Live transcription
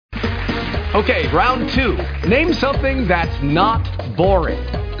Okay, round two. Name something that's not boring.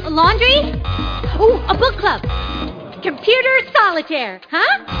 A laundry? Ooh, a book club. Computer solitaire,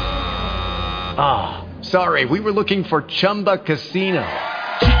 huh? Ah, sorry, we were looking for Chumba Casino.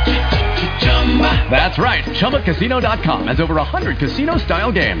 That's right, ChumbaCasino.com has over 100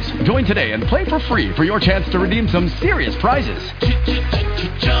 casino-style games. Join today and play for free for your chance to redeem some serious prizes.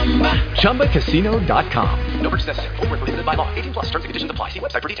 ChumbaCasino.com. No purchase necessary. Void where prohibited by law. 18 plus. Terms and conditions apply. See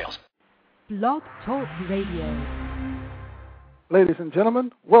website for details. Blog Talk Radio. Ladies and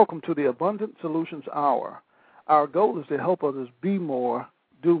gentlemen, welcome to the Abundant Solutions Hour. Our goal is to help others be more,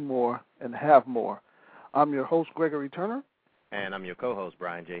 do more, and have more. I'm your host, Gregory Turner. And I'm your co-host,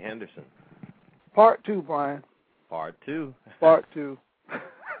 Brian J. Henderson. Part two, Brian. Part two. Part two.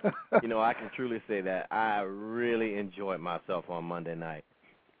 You know, I can truly say that I really enjoyed myself on Monday night.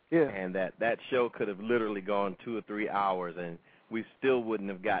 Yeah. And that show could have literally gone 2 or 3 hours, and we still wouldn't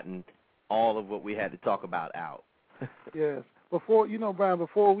have gotten all of what we had to talk about out. Yes. Brian,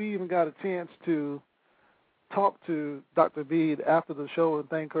 before we even got a chance to talk to Dr. B after the show and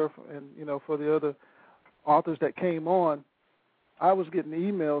thank her for the other authors that came on, I was getting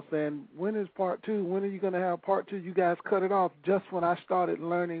emails saying, when is part two? When are you going to have part two? You guys cut it off just when I started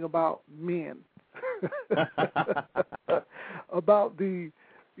learning about men. About when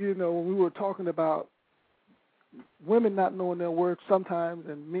we were talking about women not knowing their worth sometimes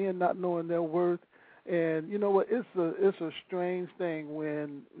and men not knowing their worth. And you know what? It's a strange thing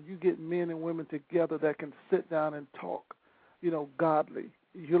when you get men and women together that can sit down and talk, godly.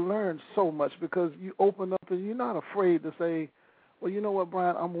 You learn so much because you open up and you're not afraid to say, well, you know what,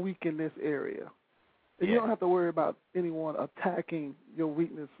 Brian, I'm weak in this area. And you don't have to worry about anyone attacking your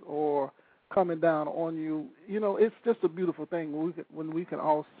weakness or coming down on you. It's just a beautiful thing when we can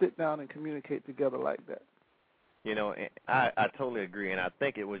all sit down and communicate together like that. I totally agree, and I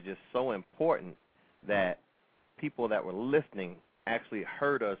think it was just so important that people that were listening actually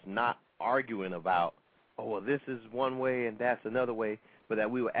heard us not arguing about, oh, well, this is one way and that's another way, but that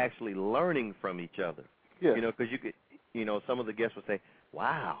we were actually learning from each other. Yeah. Because you could, some of the guests would say,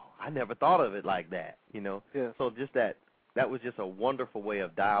 wow, I never thought of it like that, Yeah. So just that was just a wonderful way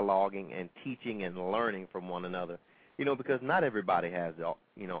of dialoguing and teaching and learning from one another, because not everybody has,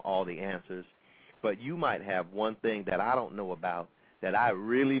 all the answers, but you might have one thing that I don't know about that I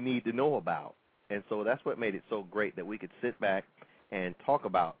really need to know about. And so that's what made it so great that we could sit back and talk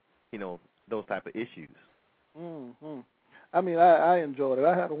about, those type of issues. Mm-hmm. I mean, I enjoyed it.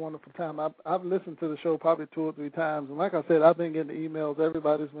 I had a wonderful time. I've listened to the show probably 2 or 3 times, and like I said, I've been getting emails.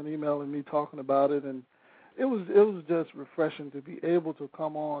 Everybody's been emailing me talking about it, and it was just refreshing to be able to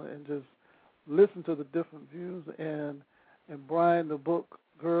come on and just listen to the different views. And Brian, the book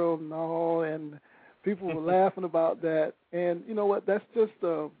girl, and people were laughing about that. And you know what? That's just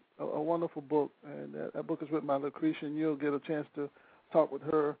a wonderful book, and that book is written by Lacricia, and you'll get a chance to talk with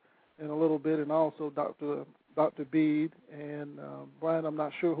her in a little bit, and also Dr. Bede and Brian. I'm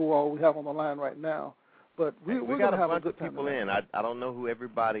not sure who all we have on the line right now, but we're got going to have a bunch good of time people tonight. in. I don't know who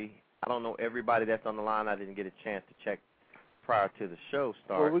everybody. I don't know everybody that's on the line. I didn't get a chance to check prior to the show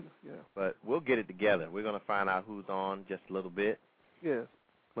start, but we'll get it together. We're going to find out who's on just a little bit. Yes.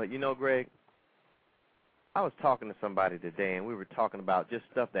 But Greg, I was talking to somebody today, and we were talking about just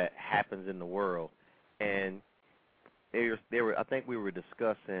stuff that happens in the world, and they were. I think we were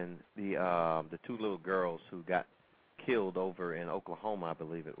discussing the 2 little girls who got killed over in Oklahoma, I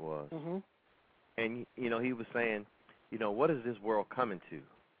believe it was. Mm-hmm. And he was saying, what is this world coming to?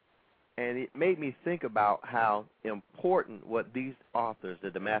 And it made me think about how important what these authors, the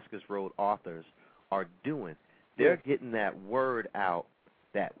Damascus Road authors, are doing. They're getting that word out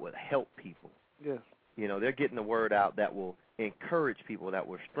that would help people. Yes. They're getting the word out that will encourage people, that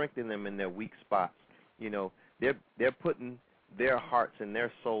will strengthen them in their weak spots. They're putting their hearts and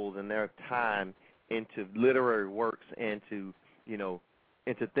their souls and their time into literary works and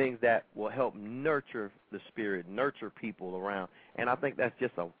into things that will help nurture the spirit, nurture people around. And I think that's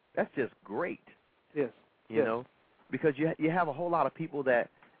just great. Yes. Because you have a whole lot of people that,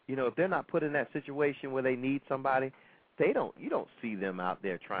 if they're not put in that situation where they need somebody, you don't see them out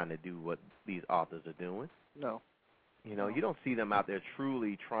there trying to do what these authors are doing. No. You don't see them out there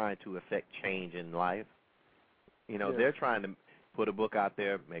truly trying to affect change in life. They're trying to put a book out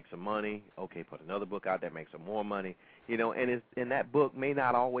there, make some money. Okay, put another book out there, make some more money. And that book may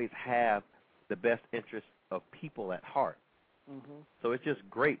not always have the best interest of people at heart. Mm-hmm. So it's just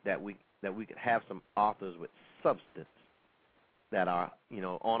great that we could have some authors with substance that are,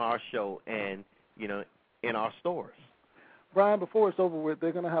 on our show and, in our stores. Brian, before it's over with,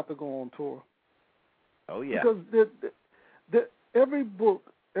 they're going to have to go on tour. Oh, yeah. Because every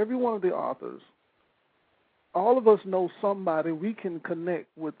book every one of the authors, all of us know somebody. We can connect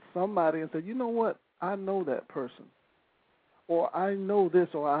with somebody and say, you know what, I know that person, or I know this,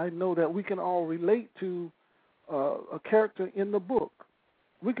 or I know that. We can all relate to a character in the book.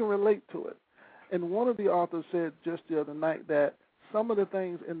 We can relate to it. And one of the authors said just the other night that some of the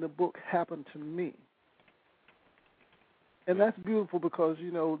things in the book happened to me. And that's beautiful because,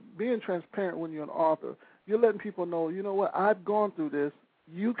 you know, being transparent when you're an author, you're letting people know, you know what, I've gone through this.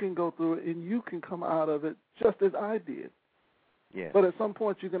 You can go through it, and you can come out of it just as I did. Yeah. But at some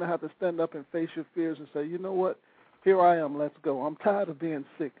point, you're going to have to stand up and face your fears and say, you know what, here I am, let's go. I'm tired of being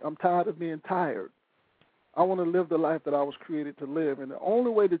sick. I'm tired of being tired. I want to live the life that I was created to live. And the only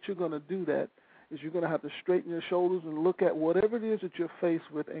way that you're going to do that is you're going to have to straighten your shoulders and look at whatever it is that you're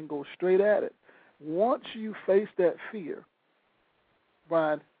faced with and go straight at it. Once you face that fear,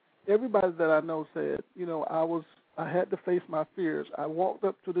 Brian, everybody that I know said, you know, I had to face my fears. I walked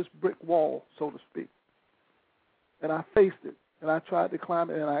up to this brick wall, so to speak, and I faced it, and I tried to climb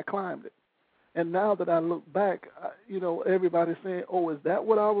it, and I climbed it. And now that I look back, you know, everybody's saying, oh, is that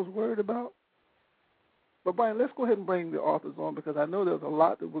what I was worried about? But, Brian, let's go ahead and bring the authors on because I know there's a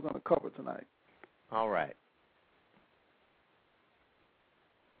lot that we're going to cover tonight. All right.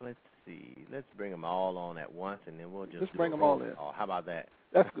 Let's see. Let's bring them all on at once, and then we'll just bring them all in. Oh, how about that?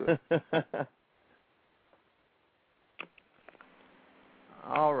 That's good.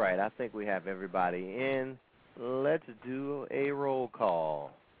 All right. I think we have everybody in. Let's do a roll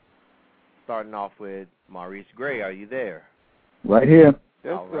call. Starting off with Maurice Gray. Are you there? Right here.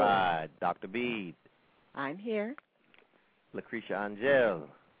 Yes, all right. Dr. Bede. I'm here. Lacricia Angel.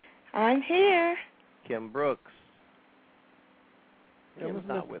 I'm here. Kim Brooks. Kim's Kim's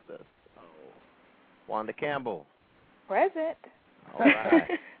not with us. Oh. Wanda Campbell. Present. All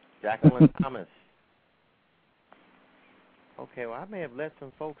right. Jacquelin Thomas. Okay, well, I may have let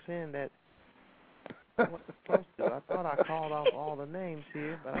some folks in that I wasn't supposed to. I thought I called off all the names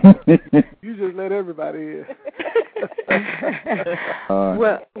here, but you just let everybody in.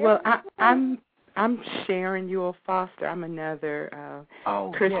 I'm Sharon Ewell Foster. I'm another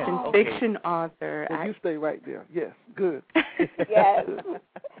Christian fiction author. Well, you stay right there. Yes, good. Yes.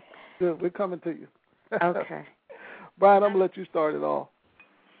 Good. We're coming to you. Okay. Brian, I'm going to let you start it off.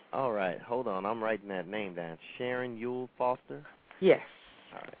 all right, hold on. I'm writing that name down. Sharon Ewell Foster? Yes.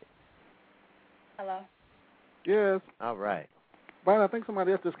 All right. Hello. Yes. All right. Brian, I think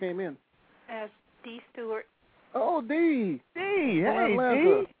somebody else just came in. D. Stewart. Oh, D. D. Hey,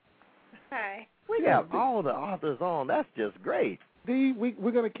 Atlanta. D. Hi. We got all the authors on. That's just great. D,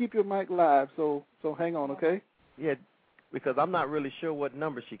 we're going to keep your mic live, so hang on, okay? Yeah, because I'm not really sure what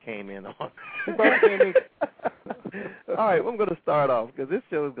number she came in on. She probably came in. All right, I'm going to start off because this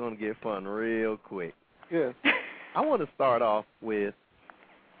show is going to get fun real quick. Yes. I want to start off with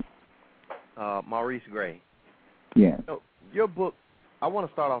Maurice Gray. Yeah. So your book, I want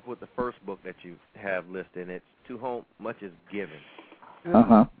to start off with the first book that you have listed, and it's To Whom Much Is Given.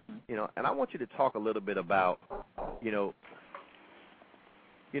 Uh-huh. You know, and I want you to talk a little bit about, you know,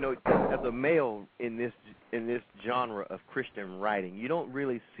 as a male in this genre of Christian writing, you don't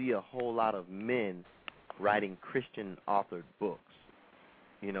really see a whole lot of men writing Christian authored books,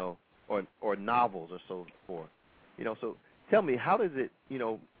 you know, or novels or so forth. You know, so tell me, how does it, you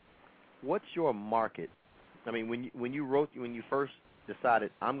know, what's your market? I mean, when you first decided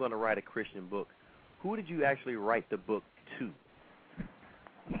I'm going to write a Christian book, who did you actually write the book to?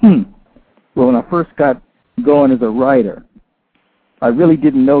 Well, when I first got going as a writer, I really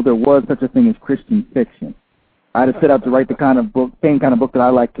didn't know there was such a thing as Christian fiction. I just set out to write the same kind of book that I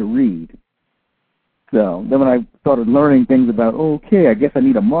like to read. So then when I started learning things about, okay, I guess I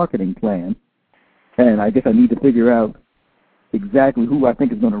need a marketing plan, and I guess I need to figure out exactly who I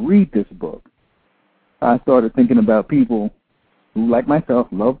think is going to read this book, I started thinking about people who, like myself,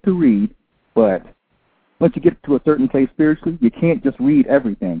 love to read, but once you get to a certain place spiritually, you can't just read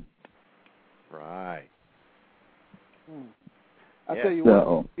everything. Right. I tell you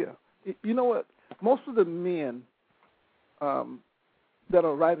what, you know what? Most of the men that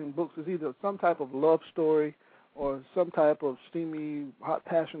are writing books is either some type of love story or some type of steamy, hot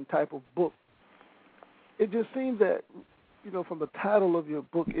passion type of book. It just seems that, you know, from the title of your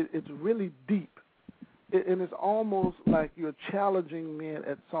book, it's really deep. And it's almost like you're challenging men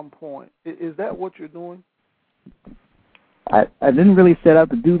at some point. Is that what you're doing? I didn't really set out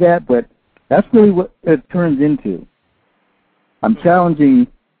to do that, but that's really what it turns into. I'm challenging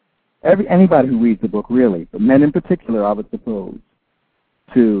anybody who reads the book, really, but men in particular, I would suppose,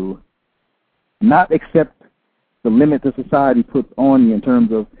 to not accept the limit that society puts on you in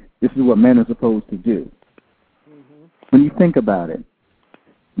terms of this is what men are supposed to do. Mm-hmm. When you think about it,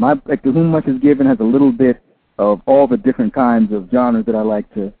 like To Whom Much Is Given has a little bit of all the different kinds of genres that I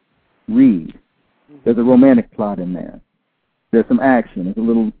like to read. There's a romantic plot in there. There's some action. There's a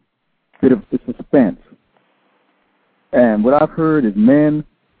little bit of suspense. And what I've heard is men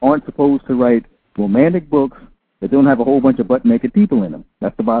aren't supposed to write romantic books that don't have a whole bunch of butt-naked people in them.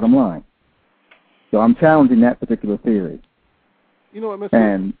 That's the bottom line. So I'm challenging that particular theory. You know what, Mr.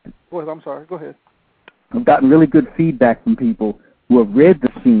 And go ahead, I'm sorry. Go ahead. I've gotten really good feedback from people who have read the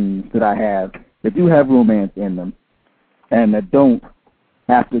scenes that I have that do have romance in them and that don't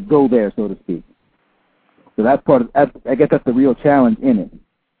have to go there, so to speak. So that's I guess that's the real challenge in it.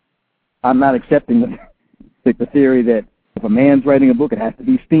 I'm not accepting the theory that if a man's writing a book, it has to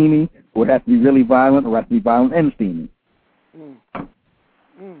be steamy, or it has to be really violent, or it has to be violent and steamy.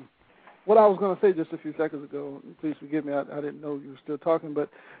 What I was going to say just a few seconds ago, please forgive me, I didn't know you were still talking, but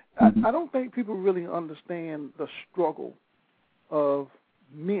I don't think people really understand the struggle of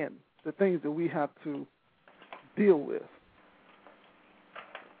men, the things that we have to deal with.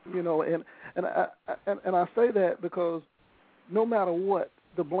 You know, and I say that because no matter what,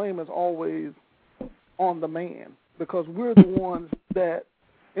 the blame is always on the man, because we're the ones that,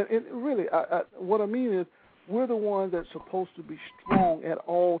 and really, what I mean is, we're the ones that's supposed to be strong at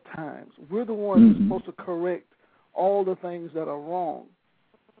all times. We're the ones that's supposed to correct all the things that are wrong.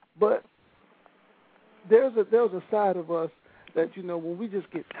 But there's a side of us that, you know, when we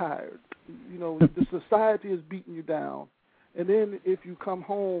just get tired, you know, the society is beating you down. And then if you come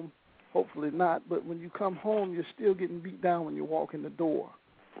home, hopefully not, but when you come home, you're still getting beat down when you walk in the door.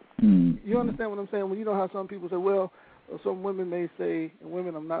 You understand what I'm saying? When you know how some people say, well, some women may say, and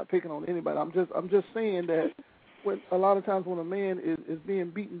women, I'm not picking on anybody. I'm just saying that when a lot of times when a man is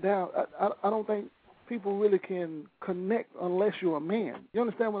being beaten down, I don't think people really can connect unless you're a man. You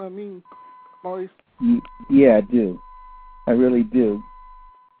understand what I mean, Maurice? Yeah, I do. I really do.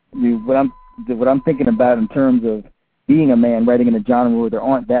 I mean, what I'm thinking about in terms of being a man writing in a genre where there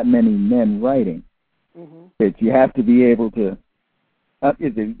aren't that many men writing, that you have to be able to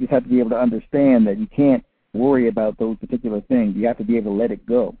understand that you can't worry about those particular things. You have to be able to let it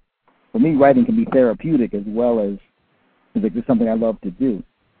go. For me, writing can be therapeutic as well as just something I love to do.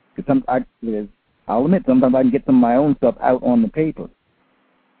 Because I'll admit, sometimes I can get some of my own stuff out on the paper.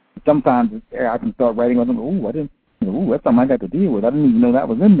 Sometimes I can start writing on something. That's something I got to deal with. I didn't even know that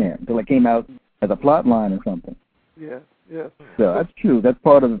was in there until it came out as a plot line or something. Yes. So that's true. That's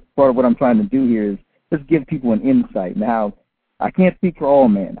part of what I'm trying to do here is just give people an insight. Now, I can't speak for all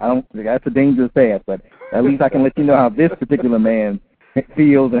men. That's a dangerous path, but at least I can let you know how this particular man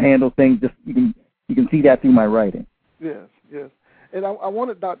feels and handles things. Just you can see that through my writing. Yes. And I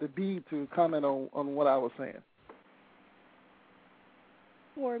wanted Dr. B to comment on what I was saying.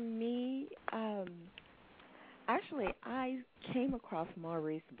 For me, actually, I came across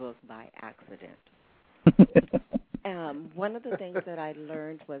Maurice's book by accident. One of the things that I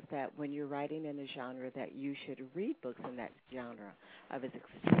learned was that when you're writing in a genre that you should read books in that genre. I was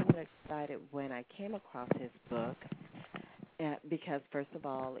extremely excited when I came across his book because, first of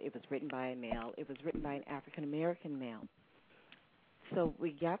all, it was written by a male. It was written by an African-American male. So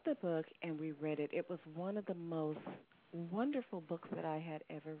we got the book and we read it. It was one of the most wonderful books that I had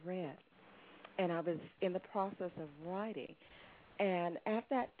ever read. And I was in the process of writing. And at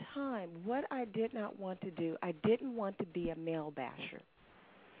that time, what I did not want to do, I didn't want to be a male basher.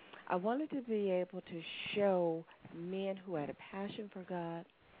 I wanted to be able to show men who had a passion for God,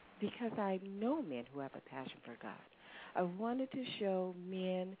 because I know men who have a passion for God. I wanted to show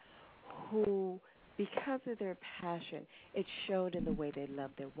men who, because of their passion, it showed in the way they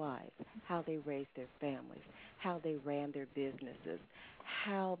loved their wives, how they raised their families, how they ran their businesses,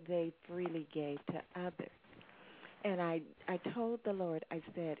 how they freely gave to others. And I told the Lord, I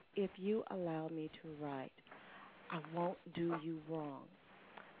said, if you allow me to write, I won't do you wrong.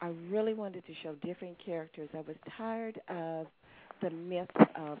 I really wanted to show different characters. I was tired of the myth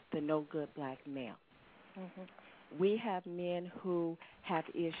of the no-good black male. We have men who have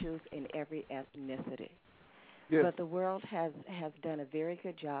issues in every ethnicity. Yes. But the world has done a very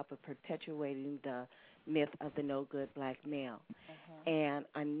good job of perpetuating the myth of the no-good black male. And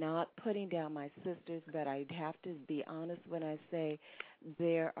I'm not putting down my sisters, but I have to be honest when I say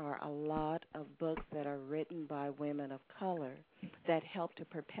there are a lot of books that are written by women of color that help to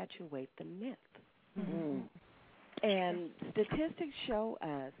perpetuate the myth. And statistics show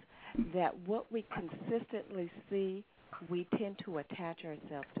us that what we consistently see, we tend to attach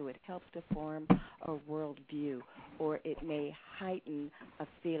ourselves to. It helps to form a worldview, or it may heighten a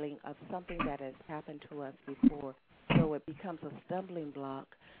feeling of something that has happened to us before. So it becomes a stumbling block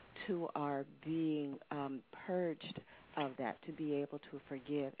to our being purged of that, to be able to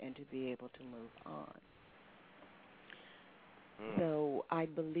forgive and to be able to move on. So I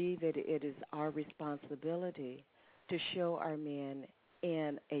believe it is our responsibility to show our men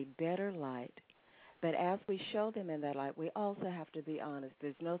in a better light. But as we show them in that light, we also have to be honest.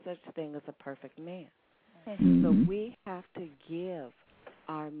 There's no such thing as a perfect man. Mm-hmm. So we have to give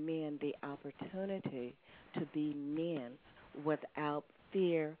our men the opportunity to be men without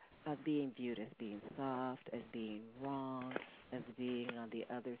fear of being viewed as being soft, as being wrong, as being on the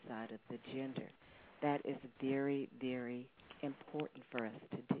other side of the gender. That is very, very important for us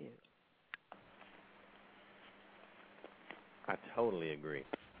to do. I totally agree.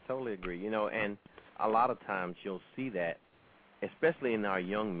 Totally agree. You know, and a lot of times you'll see that, especially in our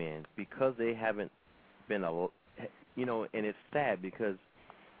young men, because they haven't been, you know, and it's sad because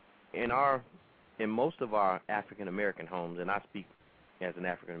in most of our African American homes, and I speak as an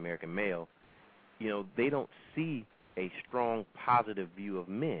African American male, you know, they don't see a strong, positive view of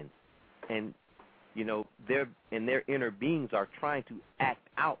men, and you know, their inner beings are trying to act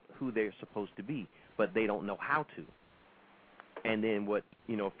out who they're supposed to be, but they don't know how to. And then what,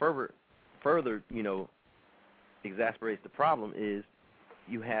 you know, further, you know, exasperates the problem is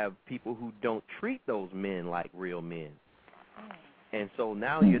you have people who don't treat those men like real men. And so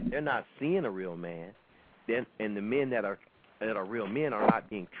now they're not seeing a real man, and the men that are real men are not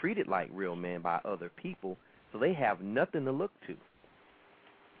being treated like real men by other people, so they have nothing to look to.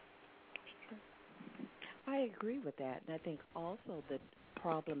 I agree with that, and I think also the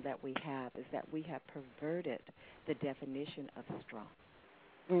problem that we have is that we have perverted the definition of strong.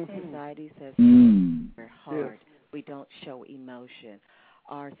 Mm-hmm. Society says we're hard. Yes. We don't show emotion.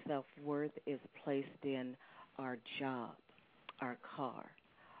 Our self-worth is placed in our job, our car,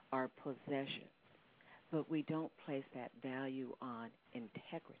 our possessions, but we don't place that value on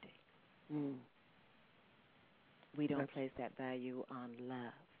integrity. Mm. We don't place that value on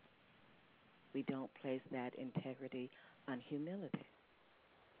love. We don't place that integrity on humility.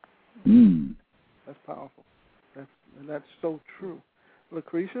 Mm. That's powerful. That's so true.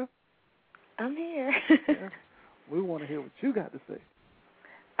 Lacricia? I'm here. Yeah. We want to hear what you got to say.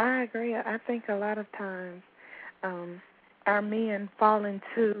 I agree. I think a lot of times our men fall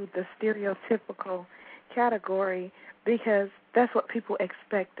into the stereotypical category because that's what people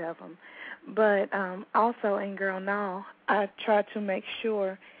expect of them. But also in Girl Now, I try to make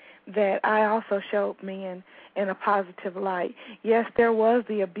sure that I also showed men in a positive light. Yes, there was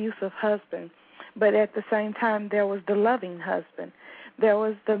the abusive husband, but at the same time there was the loving husband. There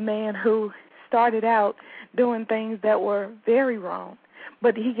was the man who started out doing things that were very wrong,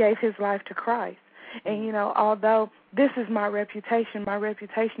 but he gave his life to Christ. And, you know, although this is my reputation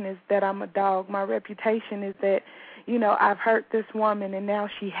is that I'm a dog. My reputation is that, you know, I've hurt this woman and now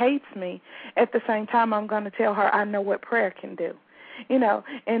she hates me. At the same time, I'm going to tell her I know what prayer can do. You know,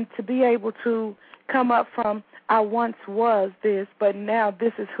 and to be able to come up from I once was this, but now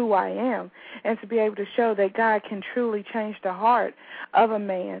this is who I am, and to be able to show that God can truly change the heart of a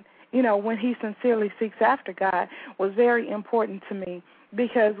man, you know, when he sincerely seeks after God was very important to me,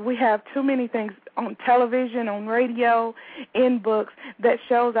 because we have too many things on television, on radio, in books that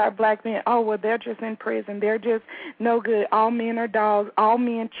shows our black men, oh, well, they're just in prison. They're just no good. All men are dogs. All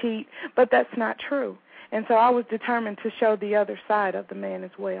men cheat. But that's not true. And so I was determined to show the other side of the man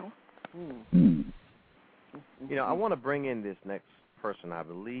as well. Mm. You know, I want to bring in this next person. I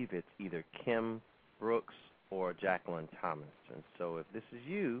believe it's either Kim Brooks or Jacquelin Thomas. And so if this is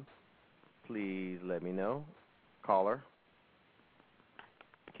you, please let me know. Caller.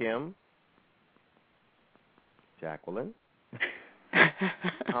 Kim. Jacquelin.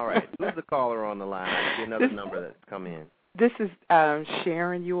 All right. Who's the caller on the line? I see another number that's come in. This is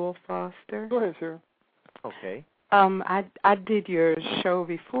Sharon Ewell Foster. Go ahead, Sharon. Okay. I did your show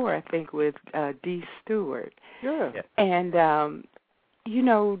before, I think, with D. Stewart. Yeah. And, you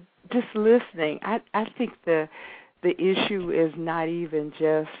know, just listening, I think the issue is not even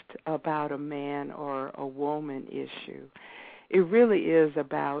just about a man or a woman issue. It really is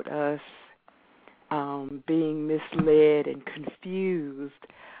about us being misled and confused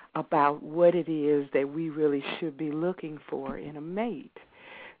about what it is that we really should be looking for in a mate.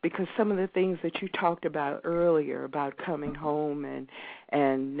 Because some of the things that you talked about earlier about coming home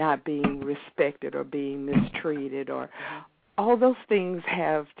and not being respected or being mistreated, or all those things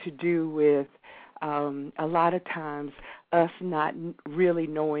have to do with a lot of times us not really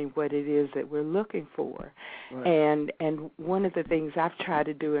knowing what it is that we're looking for. Right. And one of the things I've tried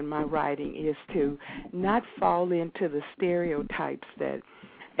to do in my writing is to not fall into the stereotypes that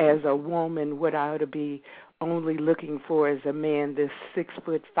as a woman what I ought to be only looking for as a man, this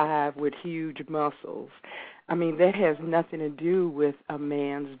 6'5" with huge muscles. I mean, that has nothing to do with a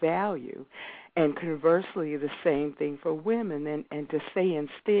man's value. And conversely, the same thing for women. And to say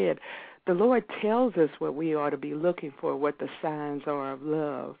instead, the Lord tells us what we ought to be looking for, what the signs are of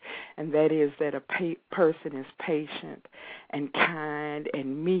love, and that is that a person is patient and kind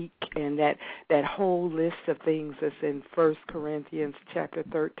and meek, and that whole list of things that's in 1 Corinthians chapter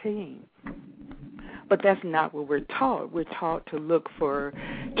 13. But that's not what we're taught. We're taught to look for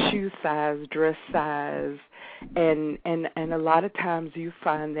shoe size, dress size, and a lot of times you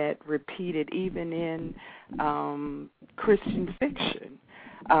find that repeated even in Christian fiction.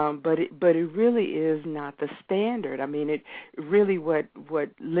 But it really is not the standard. I mean, it really what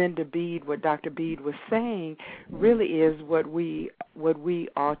Linda Bede, what Dr. Bede was saying, really is what we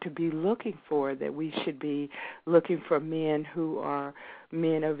ought to be looking for. That we should be looking for men who are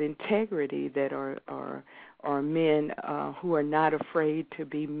men of integrity, that are men who are not afraid to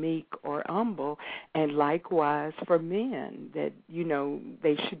be meek or humble, and likewise for men that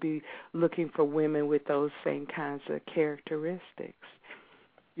they should be looking for women with those same kinds of characteristics.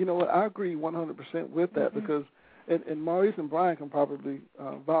 You know what? I agree 100% with that because, and Maurice and Brian can probably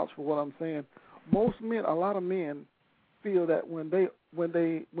vouch for what I'm saying. Most men, a lot of men, feel that when they're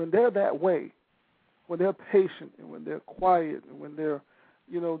that way, when they're patient and when they're quiet and when they're,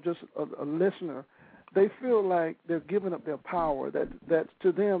 just a listener, they feel like they're giving up their power. That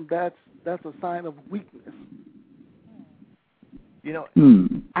to them, that's a sign of weakness.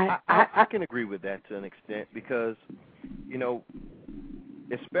 I can agree with that to an extent because,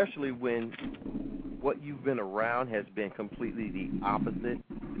 especially when what you've been around has been completely the opposite.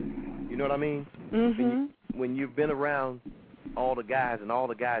 You know what I mean? Mm-hmm. When you've been around all the guys and all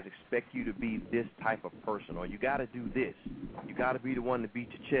the guys expect you to be this type of person, or you got to do this. You got to be the one to beat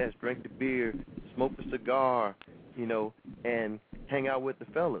your chest, drink the beer, smoke the cigar, and hang out with the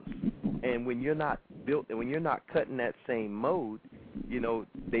fellas. And when you're not built, and when you're not cutting that same mode,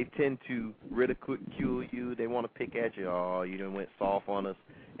 they tend to ridicule you. They want to pick at you. Oh, you done went soft on us.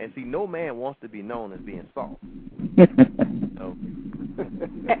 And see, no man wants to be known as being soft.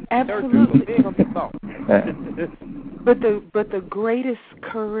 Absolutely. They're gonna be soft. But the greatest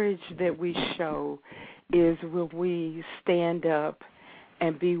courage that we show is when we stand up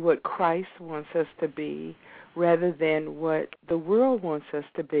and be what Christ wants us to be, rather than what the world wants us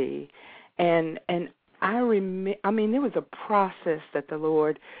to be. And I mean, there was a process that the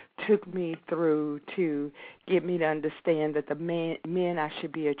Lord took me through to get me to understand that the men I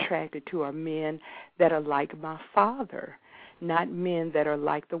should be attracted to are men that are like my Father, not men that are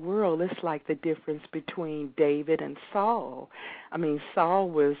like the world. It's like the difference between David and Saul. I mean, Saul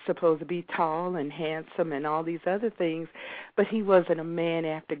was supposed to be tall and handsome and all these other things, but he wasn't a man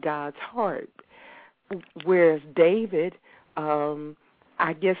after God's heart. Whereas David,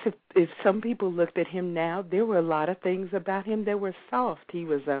 I guess if some people looked at him now, there were a lot of things about him that were soft. He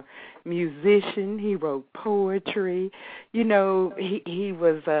was a musician. He wrote poetry. He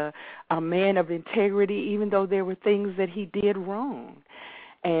was a man of integrity, even though there were things that he did wrong.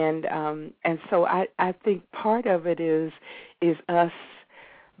 And so I think part of it is us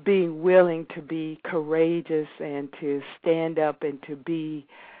being willing to be courageous and to stand up and to be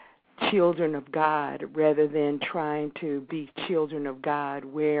children of God rather than trying to be children of God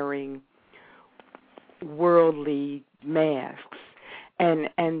wearing worldly masks. And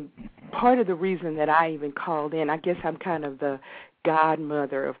part of the reason that I even called in, I guess I'm kind of the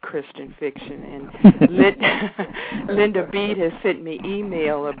godmother of Christian fiction, and Linda Bede has sent me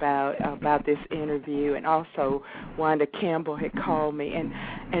email about this interview, and also Wanda Campbell had called me, and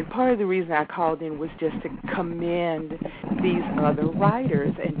part of the reason I called in was just to commend these other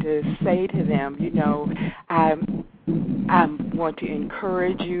writers and to say to them, I want to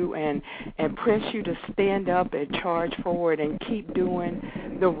encourage you and press you to stand up and charge forward and keep doing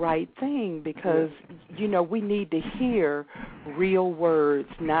the right thing, because we need to hear real words,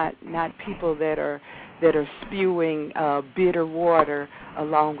 not people that are spewing bitter water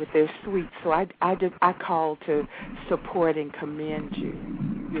along with their sweet. So I call to support and commend you.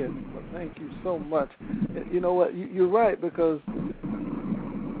 Yes, well, thank you so much. You know what? You're right, because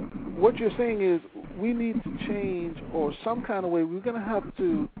what you're saying is we need to change, or some kind of way. We're going to have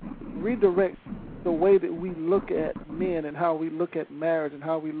to redirect the way that we look at men and how we look at marriage and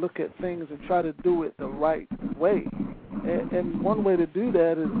how we look at things and try to do it the right way. And one way to do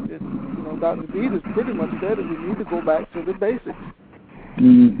that is Dr. Bede has pretty much said that we need to go back to the basics.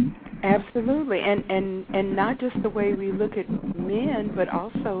 Mm-hmm. Absolutely, and not just the way we look at men, but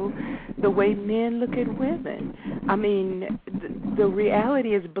also the way men look at women. I mean, the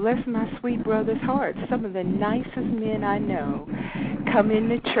reality is, bless my sweet brother's heart, some of the nicest men I know come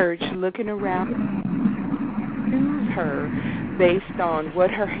into church looking around choose her based on what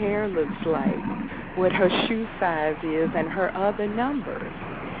her hair looks like, what her shoe size is, and her other numbers,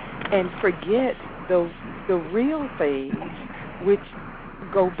 and forget the real things, which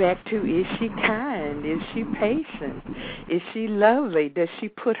go back to, is she kind? Is she patient? Is she lovely? Does she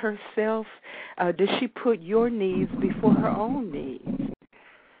put herself, does she put your needs before her own needs?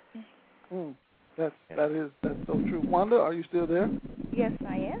 That's so true. Wanda, are you still there? Yes,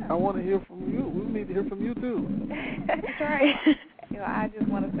 I am. I want to hear from you. We need to hear from you too. That's right. I just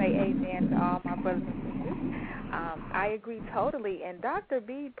want to say amen to all my brothers and sisters. I agree totally. And Dr.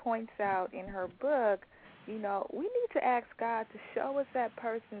 B points out in her book, we need to ask God to show us that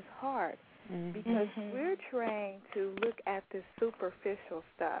person's heart, because we're trained to look at the superficial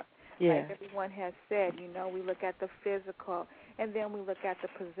stuff. Yeah. Like everyone has said, we look at the physical, and then we look at the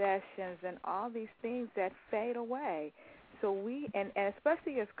possessions and all these things that fade away. So and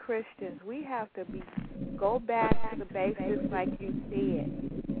especially as Christians, we have to go back to the basics, like you said.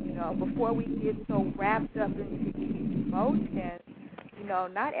 Before we get so wrapped up into these emotions,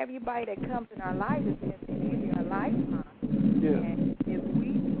 not everybody that comes in our life is meant to be in our lifetime. Yeah. And if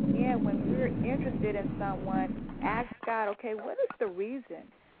when we're interested in someone, ask God, okay, what is the reason,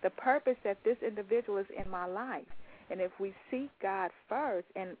 the purpose that this individual is in my life? And if we seek God first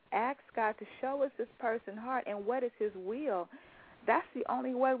and ask God to show us this person's heart and what is his will, that's the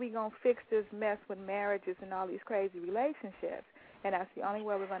only way we're going to fix this mess with marriages and all these crazy relationships. And that's the only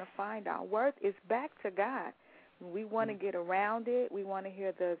way we're going to find our worth is back to God. We want to get around it. We want to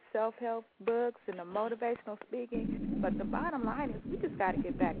hear the self-help books and the motivational speaking. But the bottom line is we just got to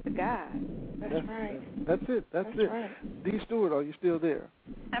get back to God. That's right. That's it. That's it. Right. D. Stewart, are you still there?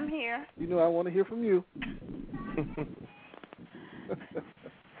 I'm here. I want to hear from you.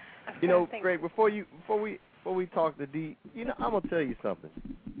 Greg, before we talk to D, I'm gonna tell you something.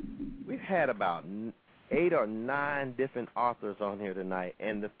 We've had about 8 or 9 different authors on here tonight,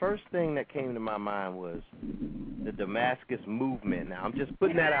 and the first thing that came to my mind was the Damascus movement. Now, I'm just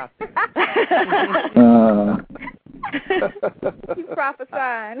putting that out there. You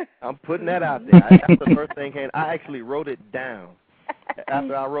prophesying. I'm putting that out there. That's the first thing came. I actually wrote it down.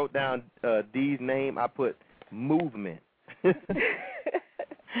 After I wrote down D's name, I put movement.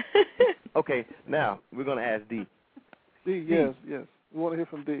 Okay, now we're going to ask D. D, yes. We want to hear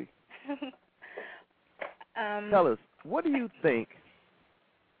from D. Tell us, what do you think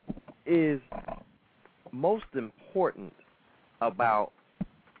is most important about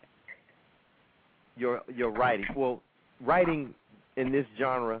your writing? Well, writing in this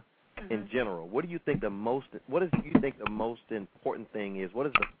genre in general. What do you think the most important thing is? What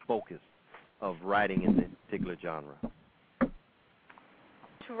is the focus of writing in this particular genre?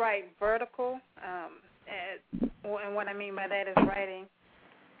 To write vertical, and what I mean by that is writing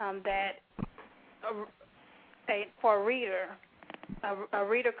for a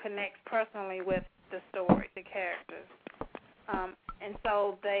reader connects personally with the story, the characters, and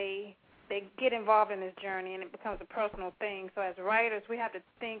so they get involved in this journey, and it becomes a personal thing. So as writers, we have to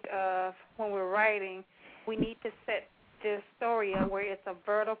think of, when we're writing, we need to set this story up where it's a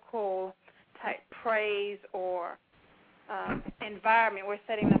vertical type praise or environment. We're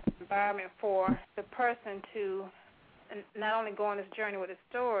setting up an environment for the person to not only go on this journey with the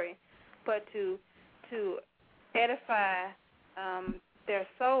story, but to edify their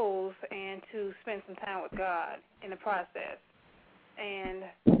souls and to spend some time with God in the process. And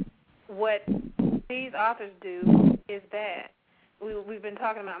what these authors do is that we've been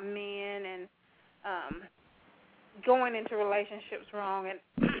talking about men and going into relationships wrong, and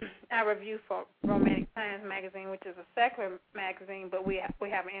I review for Romantic Times magazine, which is a secular magazine, but we have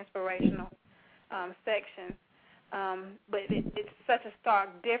an inspirational section. But it's such a stark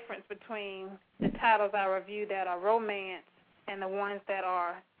difference between the titles I review that are romance and the ones that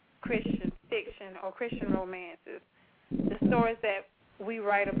are Christian fiction or Christian romances. The stories that we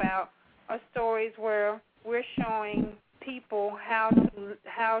write about are stories where we're showing people how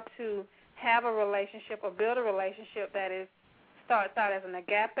to have a relationship or build a relationship that starts out as an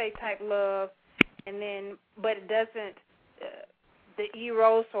agape type love, but it doesn't the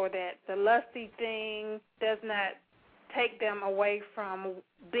eros or that the lusty thing does not take them away from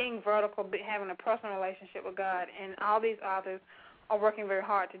being vertical, having a personal relationship with God. And all these authors are working very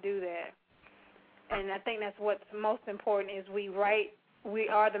hard to do that. And I think that's what's most important is we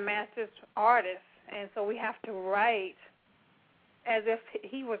are the master's artists, and so we have to write as if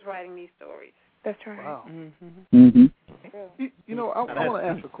he was writing these stories. That's right. Wow. Mm-hmm. I want to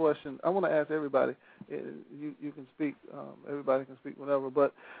ask a question. I want to ask everybody. You can speak. Everybody can speak whenever.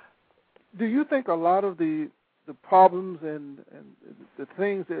 But do you think a lot of the problems and the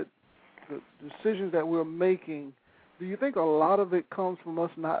things that the decisions that we're making, do you think a lot of it comes from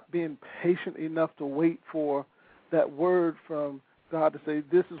us not being patient enough to wait for that word from God to say,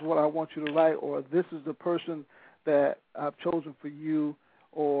 this is what I want you to write, or this is the person that I've chosen for you,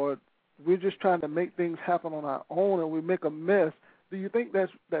 or we're just trying to make things happen on our own and we make a mess? Do you think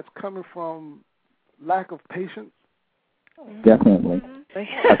that's coming from lack of patience? Definitely.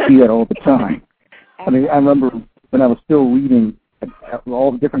 I see that all the time. I mean, I remember when I was still reading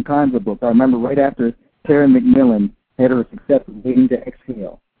all the different kinds of books. I remember right after Terry McMillan had her success with Waiting to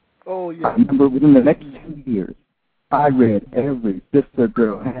Exhale. Oh, yeah. I remember within the next 2 years, I read every sister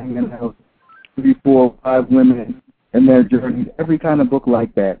girl hanging out, 3, 4, 5 women and their journeys, every kind of book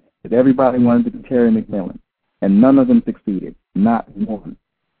like that everybody wanted to be Terry McMillan. And none of them succeeded. Not one.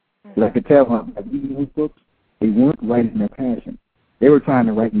 But I could tell by reading those books, they weren't writing their passion. They were trying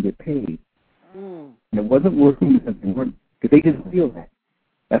to write and get paid. And it wasn't working because they didn't feel that.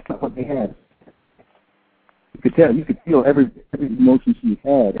 That's not what they had. You could feel every emotion she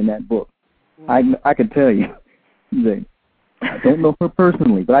had in that book. I could tell you. I don't know her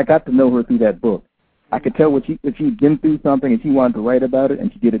personally, but I got to know her through that book. I could tell that she'd been through something and she wanted to write about it,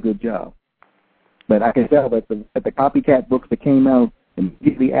 and she did a good job. But I could tell that the copycat books that came out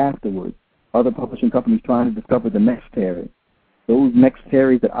immediately afterwards, other publishing companies trying to discover the next Terry, those next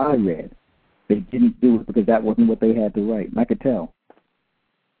Terrys that I read, they didn't do it because that wasn't what they had to write. And I could tell.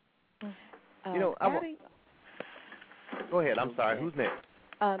 Go ahead. I'm sorry. Who's next?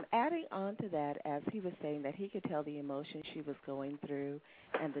 Adding on to that, as he was saying that he could tell the emotion she was going through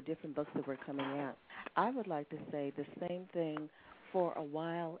and the different books that were coming out, I would like to say the same thing for a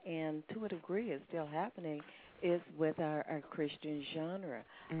while, and to a degree it's still happening, is with our Christian genre.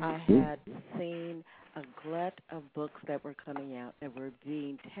 I had seen a glut of books that were coming out that were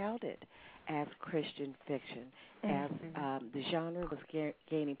being touted as Christian fiction, as the genre was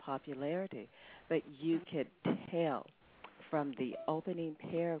gaining popularity, but you could tell from the opening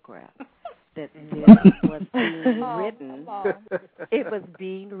paragraph that this was being written. It was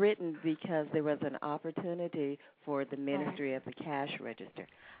being written because there was an opportunity for the ministry of the cash register.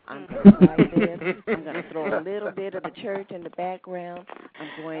 I'm going to write this. I'm going to throw a little bit of the church in the background.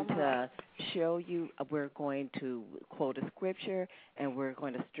 I'm going to show you, we're going to quote a scripture, and we're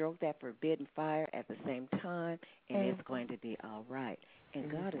going to stroke that forbidden fire at the same time, and it's going to be all right. And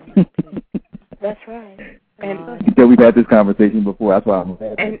God is so pleased. That's right. And we've had this conversation before. That's why I'm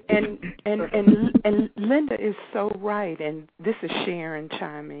glad. And Linda is so right. And this is Sharon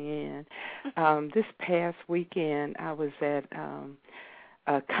chiming in. This past weekend, I was at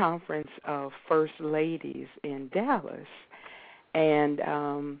a conference of First Ladies in Dallas, and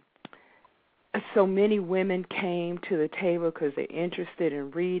so many women came to the table because they're interested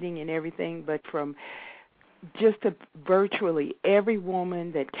in reading and everything. But from virtually every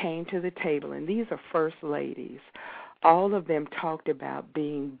woman that came to the table, and these are first ladies, all of them talked about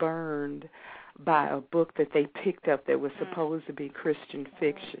being burned by a book that they picked up that was supposed to be Christian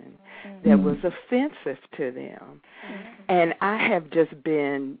fiction that was offensive to them. And I have just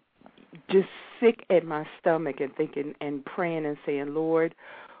been sick at my stomach and thinking and praying and saying, Lord,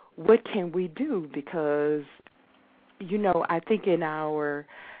 what can we do? Because, I think in our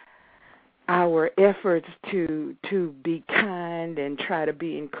efforts to be kind and try to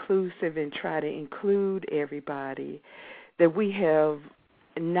be inclusive and try to include everybody, that we have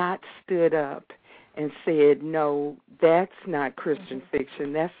not stood up and said, no, that's not Christian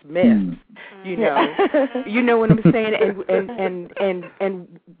fiction, that's myth. You know what I'm saying?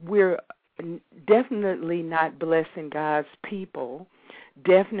 And we're definitely not blessing God's people,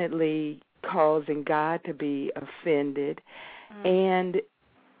 definitely causing God to be offended, and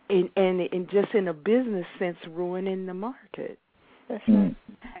just in a business sense, ruining the market. That's right.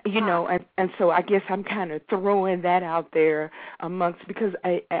 And so I guess I'm kind of throwing that out there because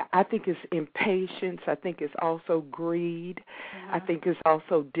I think it's impatience. I think it's also greed. I think it's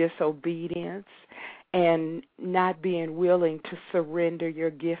also disobedience and not being willing to surrender your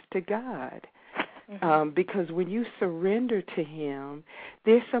gift to God. Because when you surrender to Him,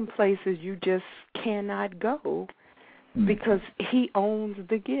 there's some places you just cannot go. Because He owns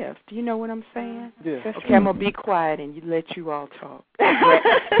the gift. You know what I'm saying? Yeah. Okay, I'm going to be quiet and let you all talk.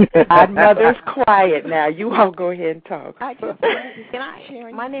 My mother's quiet now. You all go ahead and talk.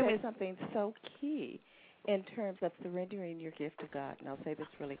 My name is something so key in terms of surrendering your gift to God. And I'll say this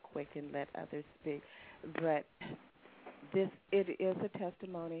really quick and let others speak. But it is a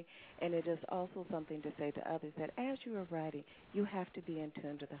testimony, and it is also something to say to others that as you are writing, you have to be in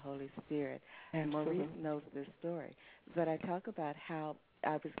tune to the Holy Spirit. And Maurice knows this story. But I talk about how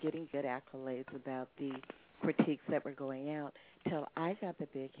I was getting good accolades about the critiques that were going out till I got the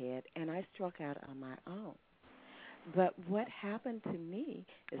big head and I struck out on my own. But what happened to me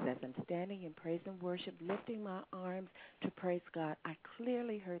is as I'm standing in praise and worship, lifting my arms to praise God, I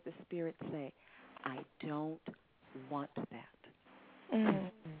clearly heard the Spirit say, I don't want that.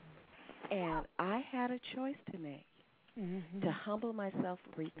 Mm-hmm. And I had a choice to make, to humble myself,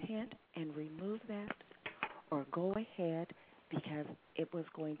 repent, and remove that, or go ahead because it was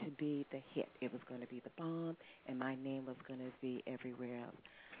going to be the hit. It was going to be the bomb, and my name was going to be everywhere else.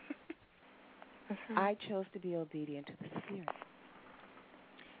 I chose to be obedient to the Spirit.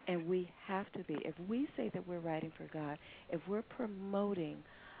 And we have to be. If we say that we're writing for God, if we're promoting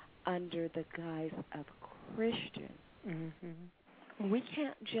under the guise of Christian, we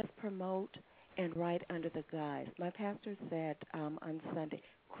can't just promote and write under the guise. My pastor said on Sunday,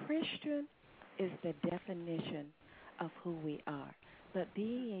 Christian is the definition of who we are. But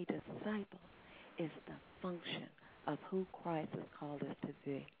being a disciple is the function of who Christ has called us to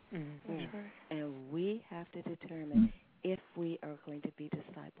be. That's right. And we have to determine if we are going to be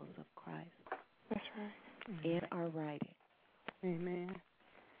disciples of Christ. That's right. In our writing. Amen.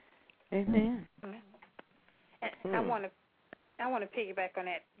 Amen. And I want to piggyback on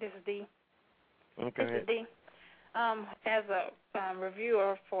that. This is Dee. Okay. This is Dee. As a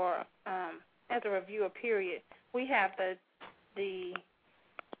reviewer as a reviewer, period, we have the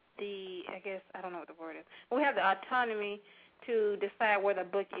I guess I don't know what the word is. We have the autonomy to decide whether a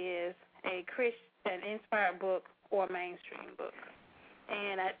book is an inspired book or a mainstream book.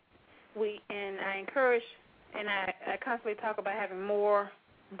 And I encourage and I constantly talk about having more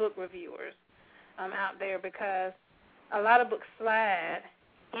book reviewers out there because a lot of books slide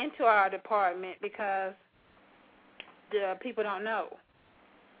into our department because the people don't know.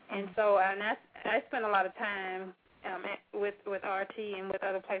 And so I spend a lot of time with RT and with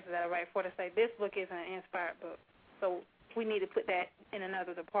other places that I write for to say this book isn't an inspired book. So we need to put that in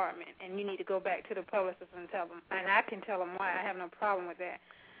another department, and you need to go back to the publicist and tell them. And I can tell them why. I have no problem with that.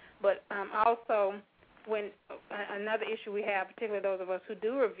 But also, when another issue we have, particularly those of us who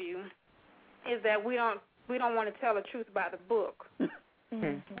do review, is that we don't want to tell the truth about the book.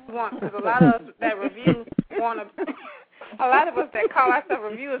 Because a lot of us that review a lot of us that call ourselves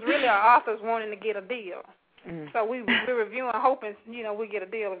reviewers really are authors wanting to get a deal. So we're reviewing, hoping we get a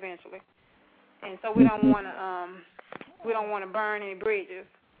deal eventually. And so we don't want to burn any bridges,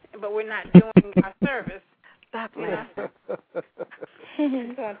 but we're not doing our service. Stop it.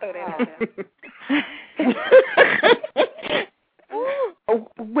 Just want to throw that out there.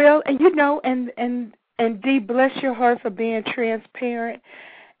 Well, and Dee, bless your heart for being transparent,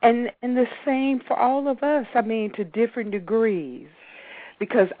 and the same for all of us. I mean, to different degrees,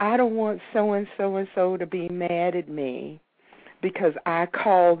 because I don't want so and so and so to be mad at me because I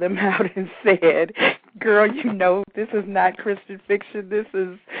called them out and said, "Girl, this is not Christian fiction. This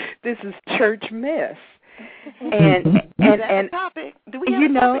is church mess." And topic. Do we have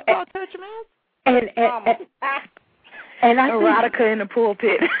a topic called church mess? And I erotica in the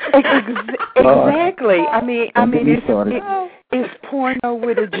pulpit. Exactly. I mean, it's porno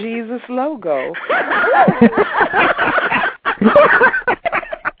with a Jesus logo.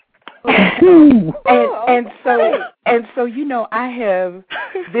 and so I have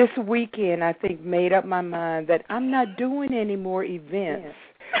this weekend I think made up my mind that I'm not doing any more events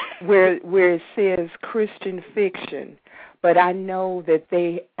where it says Christian fiction, but I know that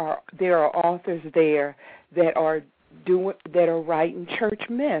there are authors there that are writing church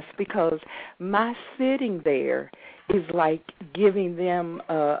mess, because my sitting there is like giving them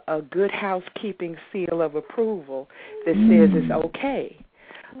a good housekeeping seal of approval that says it's okay.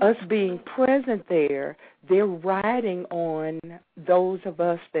 Us being present there, they're riding on those of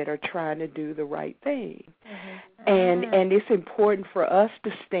us that are trying to do the right thing. And it's important for us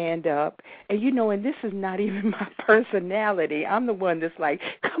to stand up. And, and this is not even my personality. I'm the one that's like,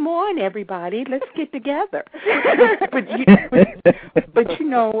 come on, everybody, let's get together. but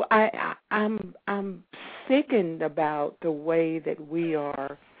I'm sickened about the way that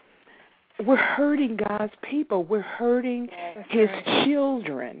we're hurting God's people. We're hurting His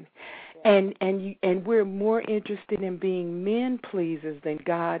children. And we're more interested in being men pleasers than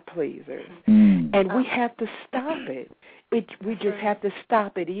God pleasers. And we have to stop it. We just have to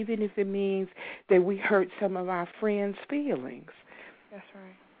stop it, even if it means that we hurt some of our friends' feelings. That's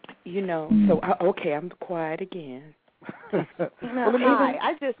right. So, okay, I'm quiet again. Hi,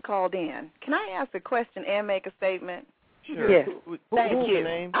 I just called in. Can I ask a question and make a statement? Sure. Yes. Thank you. Your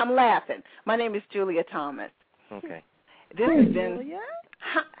name? I'm laughing. My name is Julia Thomas. Okay. This has been...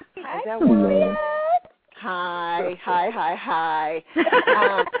 Hi, Julia. Hi.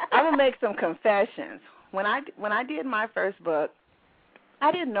 I'm going to make some confessions. when I did my first book,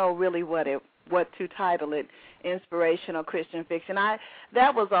 I didn't know really what to title it, inspirational Christian fiction.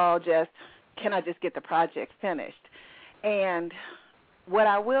 That was all just, can I just get the project finished? And what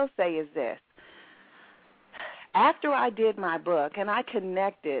I will say is this. After I did my book, and I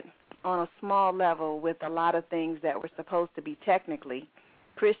connected on a small level with a lot of things that were supposed to be technically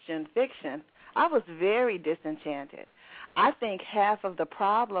Christian fiction, I was very disenchanted. I think half of the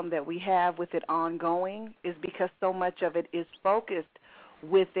problem that we have with it ongoing is because so much of it is focused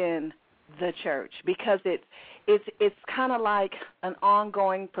within the church, because it's kind of like an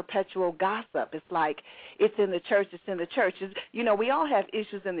ongoing perpetual gossip. It's like it's in the church, it's in the church. We all have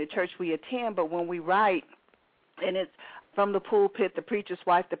issues in the church we attend, but when we write, and it's from the pulpit, the preacher's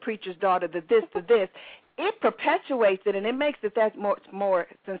wife, the preacher's daughter, the this, it perpetuates it, and it makes it that more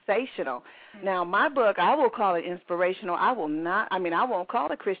sensational. Now, my book, I will call it inspirational. I won't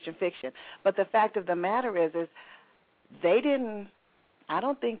call it Christian fiction. But the fact of the matter is I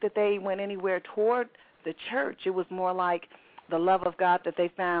don't think that they went anywhere toward the church. It was more like the love of God that they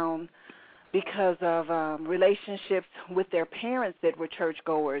found because of relationships with their parents that were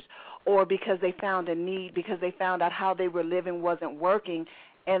churchgoers, or because they found a need, because they found out how they were living wasn't working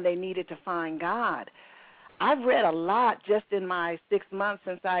and they needed to find God. I've read a lot just in my 6 months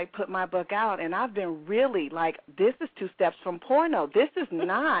since I put my book out, and I've been really like, this is 2 steps from porno. This is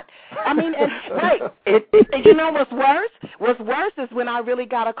not. And you know what's worse? What's worse is when I really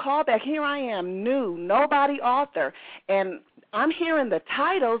got a call back. Here I am, new, nobody author, and I'm hearing the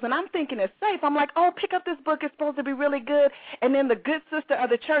titles, and I'm thinking it's safe. I'm like, oh, pick up this book. It's supposed to be really good. And then the good sister of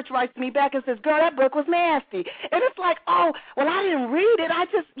the church writes me back and says, girl, that book was nasty. And it's like, oh, well, I didn't read it. I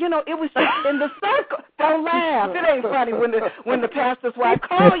just, it was just in the circle. Don't laugh. It ain't funny when the pastor's wife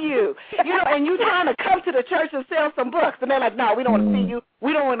call you. And you trying to come to the church and sell some books. And they're like, no, we don't want to see you.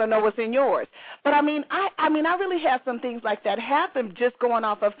 We don't want to know what's in yours. But, I really had some things like that happen just going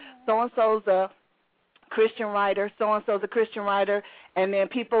off of so-and-so's Christian writer, so-and-so's a Christian writer, and then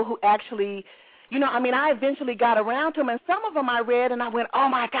people who actually, I eventually got around to them, and some of them I read, and I went, oh,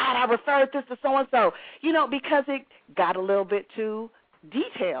 my God, I referred this to so-and-so, because it got a little bit too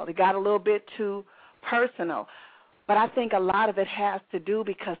detailed. It got a little bit too personal. But I think a lot of it has to do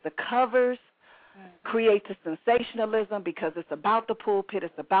because the covers creates a sensationalism, because it's about the pulpit,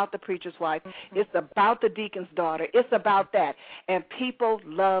 it's about the preacher's wife, it's about the deacon's daughter, it's about that. And people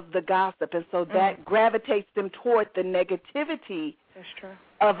love the gossip, and so that gravitates them toward the negativity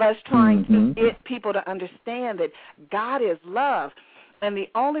of us trying to get people to understand that God is love. And the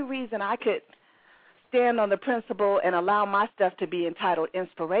only reason I could stand on the principle and allow my stuff to be entitled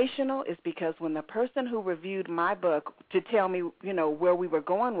inspirational is because when the person who reviewed my book to tell me, where we were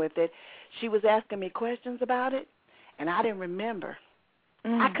going with it, she was asking me questions about it, and I didn't remember.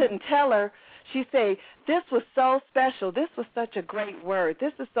 I couldn't tell her. She said, this was so special. This was such a great word.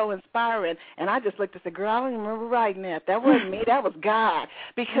 This is so inspiring. And I just looked and said, girl, I don't remember writing that. That wasn't me. That was God.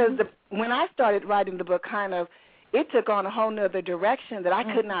 Because when I started writing the book, it took on a whole nother direction that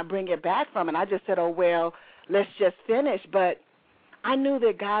I could not bring it back from. And I just said, oh, well, let's just finish. But I knew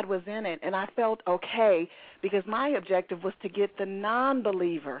that God was in it, and I felt okay because my objective was to get the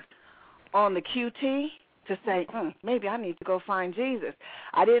non-believer on the QT to say, maybe I need to go find Jesus.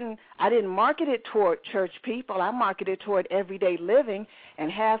 I didn't market it toward church people. I marketed it toward everyday living, and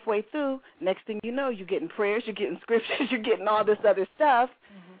halfway through, next thing you know, you're getting prayers, you're getting scriptures, you're getting all this other stuff.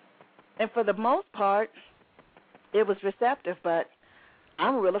 And for the most part, it was receptive, but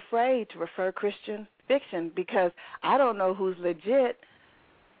I'm real afraid to refer Christian fiction because I don't know who's legit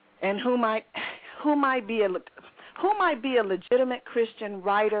and who might be a legitimate Christian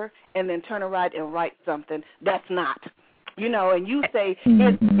writer and then turn around and write something that's not. And you say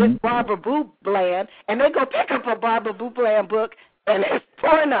it's Barbara Bland, and they go pick up a Barbara Bland book, and it's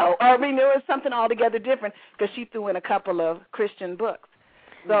porno. It's something altogether different because she threw in a couple of Christian books.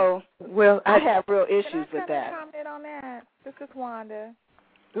 So, I have real issues with that. Can I comment on that? This is Wanda.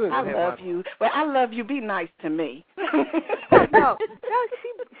 I love you. Well, I love you. Be nice to me. No,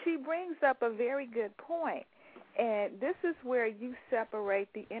 she brings up a very good point. And this is where you separate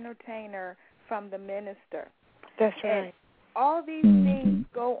the entertainer from the minister. That's right. And all these things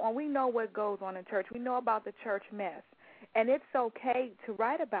go on. We know what goes on in church. We know about the church mess. And it's okay to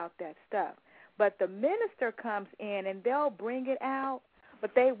write about that stuff. But the minister comes in and they'll bring it out,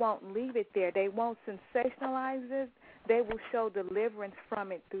 but they won't leave it there. They won't sensationalize it. They will show deliverance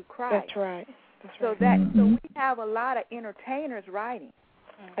from it through Christ. That's right. So we have a lot of entertainers writing.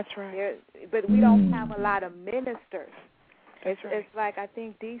 That's right. But we don't have a lot of ministers. It's like I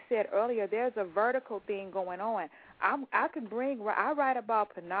think Dee said earlier, there's a vertical thing going on. I write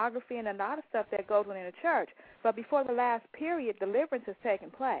about pornography and a lot of stuff that goes on in the church, but before the last period, deliverance has taken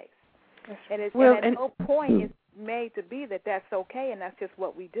place. And at no point is made to be that that's okay, and that's just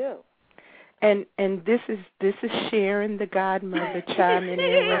what we do. And this is Sharon, the godmother, chiming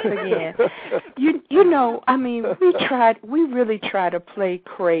in once again. You know, I mean, we really try to play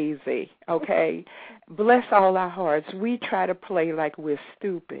crazy, okay? Bless all our hearts. We try to play like we're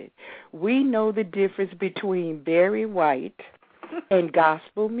stupid. We know the difference between Barry White and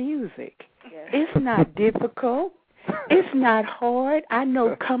gospel music. Yes. It's not difficult. It's not hard. I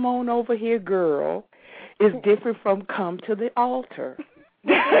know Come On Over Here, Girl is different from Come to the Altar.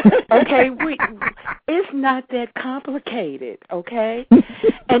 Okay, it's not that complicated, okay?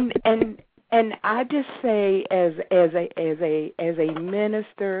 And I just say as a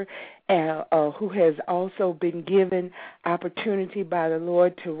minister who has also been given opportunity by the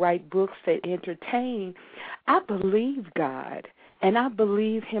Lord to write books that entertain, I believe God. And I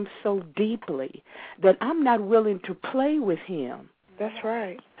believe him so deeply that I'm not willing to play with him. That's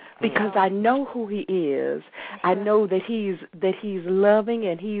right. Because I know who he is. I know that he's loving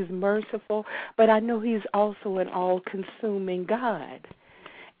and he's merciful, but I know he's also an all-consuming God.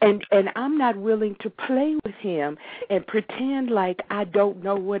 And I'm not willing to play with him and pretend like I don't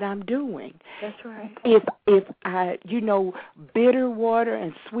know what I'm doing. That's right. If I, bitter water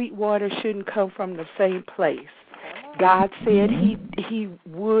and sweet water shouldn't come from the same place. God said he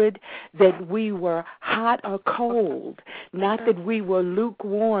would that we were hot or cold, not that we were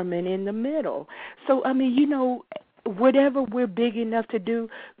lukewarm and in the middle. So, I mean, whatever we're big enough to do,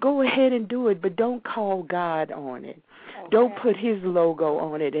 go ahead and do it, but don't call God on it. Okay. Don't put his logo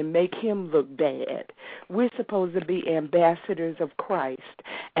on it and make him look bad. We're supposed to be ambassadors of Christ,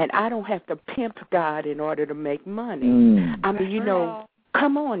 and I don't have to pimp God in order to make money. I mean,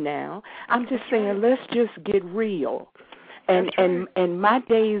 come on now. I'm just saying, let's just get real. And my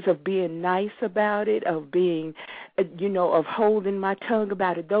days of being nice about it, of being, of holding my tongue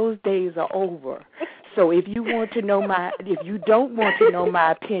about it, those days are over. So if you don't want to know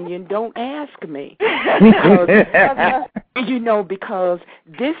my opinion, don't ask me. Because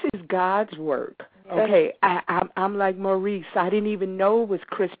this is God's work. Okay, I'm like Maurice. I didn't even know it was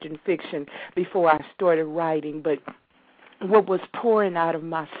Christian fiction before I started writing, but what was pouring out of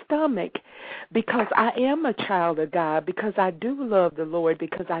my stomach, because I am a child of God, because I do love the Lord,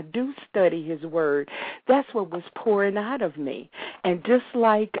 because I do study his word. That's what was pouring out of me. And just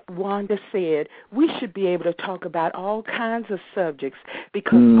like Wanda said, we should be able to talk about all kinds of subjects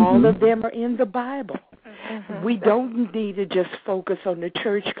because all of them are in the Bible. We don't need to just focus on the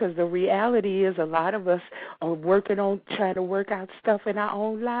church, because the reality is a lot of us are trying to work out stuff in our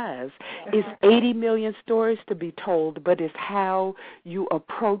own lives. It's 80 million stories to be told, but it's how you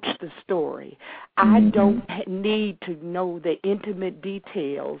approach the story. I don't need to know the intimate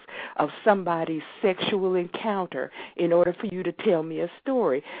details of somebody's sexual encounter in order for you to tell me a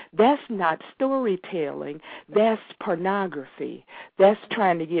story. That's not storytelling. That's pornography. That's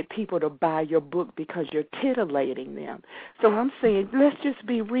trying to get people to buy your book because you're titillating them. So I'm saying, let's just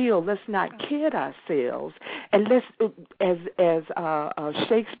be real. Let's not kid ourselves. And let's, as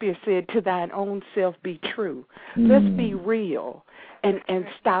Shakespeare said, to thine own self be true. Let's be real. And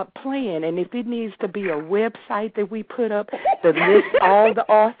stop playing. And if it needs to be a website that we put up that lists all the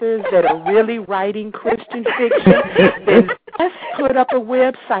authors that are really writing Christian fiction, then let's put up a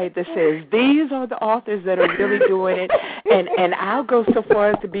website that says these are the authors that are really doing it. And I'll go so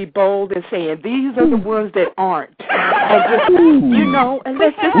far as to be bold and saying these are the ones that aren't. And just, and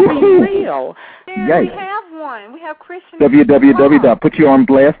let's just be real. Yeah, we have one. We have Christian.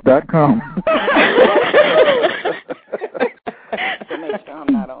 www.putyouonblast.com. To make sure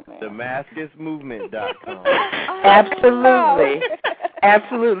I'm not on there. Damascusmovement.com.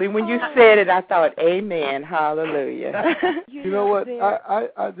 Absolutely. When you said it, I thought, amen, hallelujah. You know what?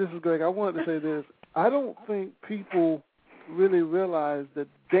 I this is Greg. I wanted to say this. I don't think people really realize the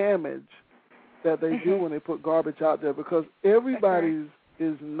damage that they do when they put garbage out there, because everybody's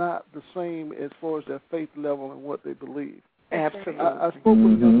is not the same as far as their faith level and what they believe. Absolutely. I spoke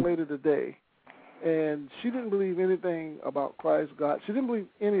with a young lady today, and she didn't believe anything about Christ, God. She didn't believe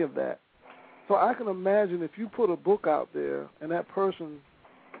any of that. So I can imagine if you put a book out there and that person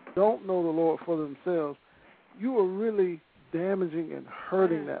don't know the Lord for themselves, you are really damaging and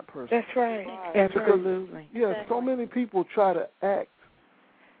hurting that person. That's right. Absolutely. Because, so many people try to act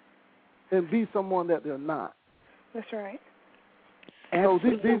and be someone that they're not. That's right. So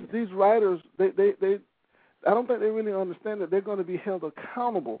these writers, they I don't think they really understand that they're going to be held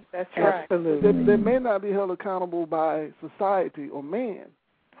accountable. That's right. Absolutely. They may not be held accountable by society or man,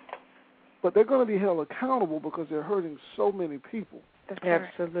 but they're going to be held accountable because they're hurting so many people. That's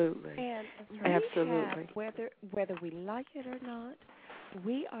absolutely. And absolutely. Whether we like it or not,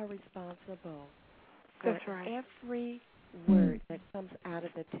 we are responsible for every word that comes out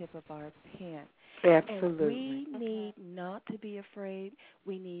of the tip of our pen. Absolutely. And we need not to be afraid.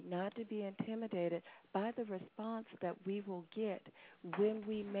 We need not to be intimidated by the response that we will get when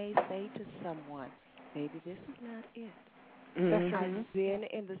we may say to someone, maybe this is not it. Mm-hmm. I've been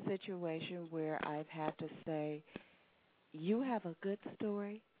in the situation where I've had to say, you have a good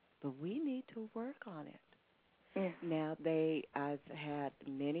story, but we need to work on it. Yeah. Now, I've had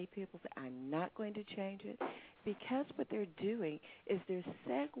many people say, I'm not going to change it, because what they're doing is they're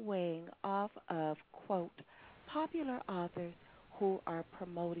segueing off of, quote, popular authors who are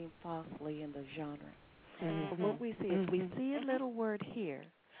promoting falsely in the genre. Mm-hmm. So what we see is we see a little word here,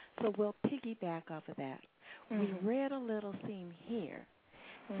 so we'll piggyback off of that. We read a little scene here,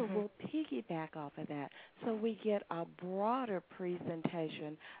 so we'll piggyback off of that, so we get a broader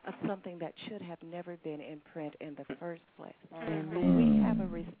presentation of something that should have never been in print in the first place. So we have a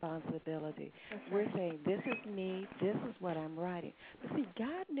responsibility. We're saying, this is me, this is what I'm writing. But see,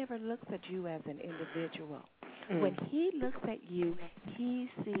 God never looks at you as an individual. When he looks at you, he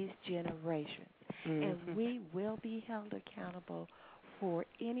sees generations, and we will be held accountable for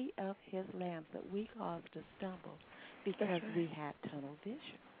any of his lambs that we cause to stumble, because we had tunnel vision.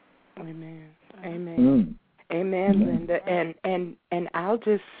 Amen. Amen. Amen, Linda. And I'll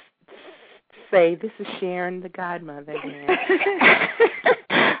just say, this is Sharon, the godmother again.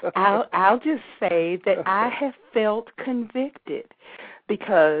 I'll just say that I have felt convicted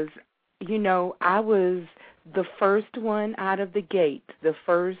because, I was the first one out of the gate, the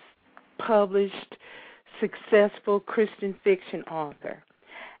first published successful Christian fiction author.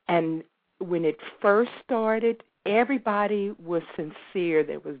 And when it first started, everybody was sincere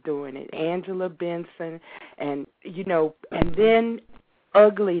that was doing it. Angela Benson, and then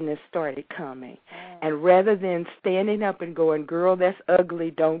ugliness started coming. And rather than standing up and going, girl, that's ugly,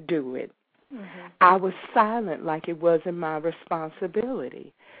 don't do it, I was silent like it wasn't my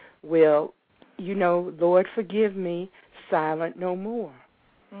responsibility. Well, Lord forgive me, silent no more.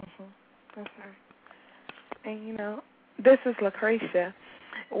 That's right. And, this is Lacricia.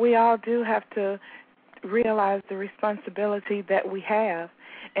 We all do have to realize the responsibility that we have,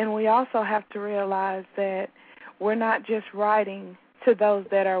 and we also have to realize that we're not just writing to those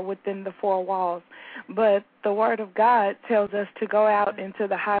that are within the four walls, but the Word of God tells us to go out into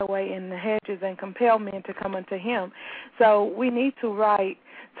the highway and the hedges and compel men to come unto him. So we need to write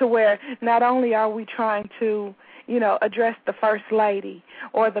to where not only are we trying to, address the first lady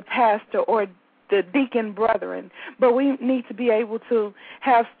or the pastor or the deacon brethren, but we need to be able to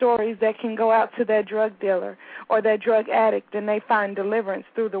have stories that can go out to that drug dealer or that drug addict, and they find deliverance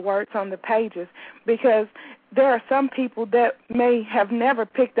through the words on the pages, because there are some people that may have never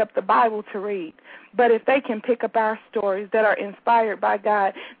picked up the Bible to read, but if they can pick up our stories that are inspired by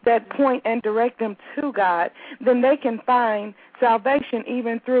God, that point and direct them to God, then they can find salvation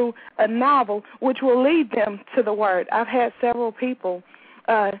even through a novel, which will lead them to the Word. I've had several people,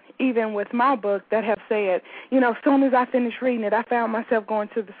 even with my book, that have said, as soon as I finished reading it, I found myself going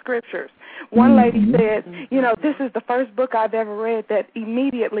to the scriptures. One lady said, this is the first book I've ever read that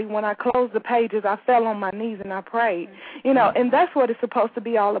immediately when I closed the pages, I fell on my knees and I prayed. And that's what it's supposed to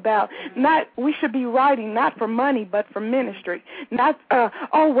be all about. We should be writing not for money, but for ministry. Not,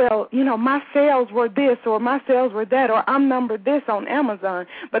 my sales were this or my sales were that, or I'm numbered this on Amazon.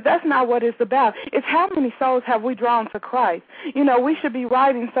 But that's not what it's about. It's how many souls have we drawn to Christ. We should be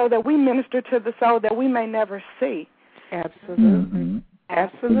writing so that we minister to the soul that we may never see. Absolutely.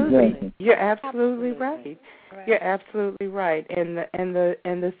 Absolutely. Exactly. You're absolutely right. You're absolutely right. And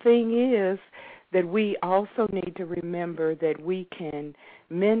the thing is that we also need to remember that we can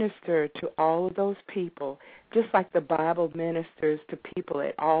minister to all of those people, just like the Bible ministers to people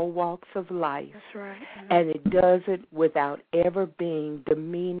at all walks of life. That's right. And it does it without ever being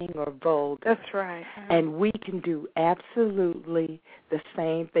demeaning or vulgar. That's right. And we can do absolutely the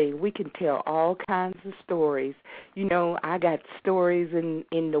same thing. We can tell all kinds of stories. I got stories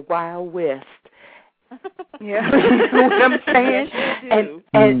in the Wild West. Yeah, you know what I'm saying?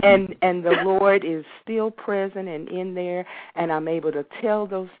 And the Lord is still present and in there, and I'm able to tell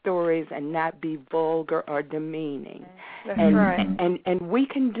those stories and not be vulgar or demeaning. That's right. And we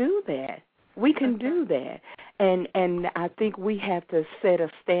can do that. We can do that. And I think we have to set a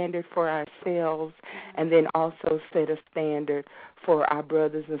standard for ourselves and then also set a standard for our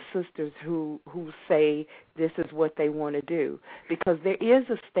brothers and sisters who say this is what they want to do. Because there is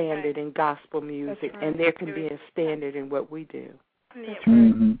a standard in gospel music, and there can be a standard in what we do.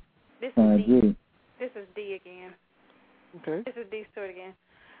 Mm-hmm. This I is agree. This is D again. Okay. This is D Stewart again.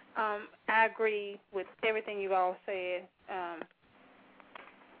 I agree with everything you all said.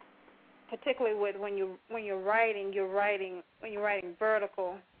 Particularly with when you're writing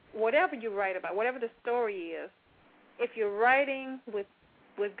vertical, whatever you write about, whatever the story is, if you're writing with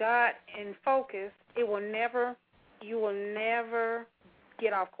God in focus, you will never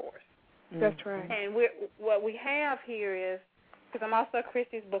get off course. That's right. And what we have here is, because I'm also a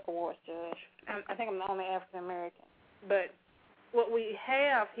Christie's Book Awards judge. I think I'm the only African American. But what we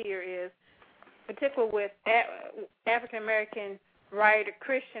have here is, particularly with African American writer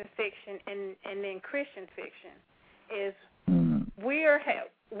Christian fiction and then Christian fiction, is we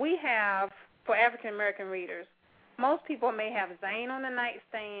have for African American readers, most people may have Zane on the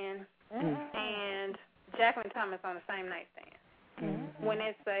nightstand and Jacquelin Thomas on the same nightstand. When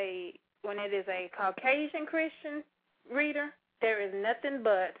it is a Caucasian Christian reader, there is nothing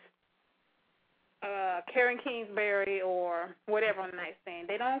but Karen Kingsbury or whatever on the nightstand.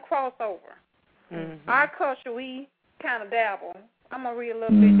 They don't cross over. Our culture, we kind of dabble. I'm going to read a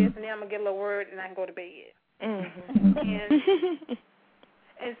little bit of this, and then I'm going to get a little word, and I can go to bed.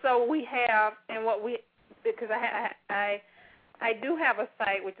 And so we have, and what we, because I do have a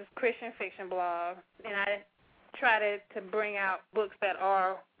site, which is Christian Fiction Blog, and I try to bring out books that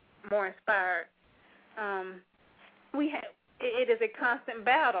are more inspired. It is a constant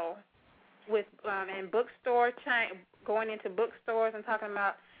battle with in bookstore going into bookstores and talking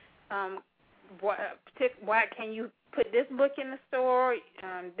about why can you put this book in the store?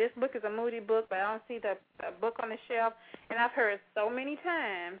 This book is a Moody book, but I don't see the book on the shelf. And I've heard so many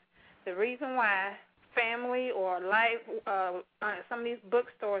times the reason why family or life, some of these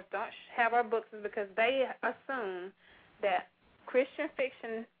bookstores don't have our books is because they assume that Christian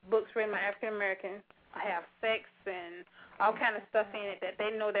fiction books written by African Americans have sex and all kind of stuff in it that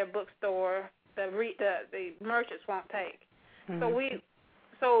they know their bookstore, the merchants won't take. So we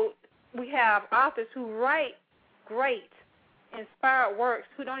have authors who write great, inspired works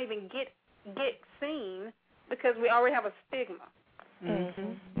who don't even get seen because we already have a stigma.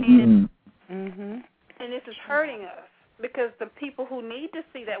 And this is hurting us because the people who need to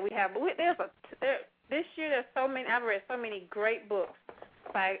see that we have. This year there's so many. I've read so many great books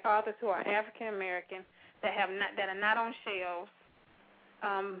by authors who are African American that are not on shelves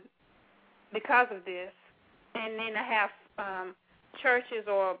because of this. And then I have churches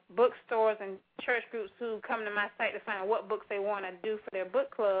or bookstores and church groups who come to my site to find out what books they want to do for their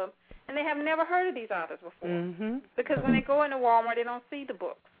book club, and they have never heard of these authors before. Because when they go into Walmart, they don't see the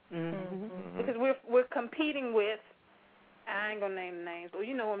books. Because we're competing with, I ain't gonna name the names, but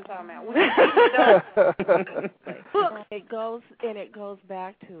you know what I'm talking about. We're competing with It goes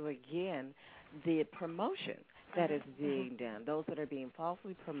back to again the promotion that is being done, those that are being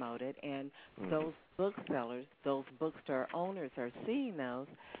falsely promoted, and those booksellers, those bookstore owners are seeing those,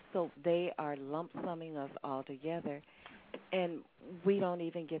 so they are lump summing us all together, and we don't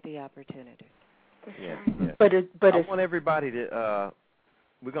even get the opportunity. Yeah. But I want everybody to,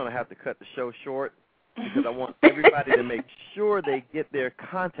 we're going to have to cut the show short because I want everybody to make sure they get their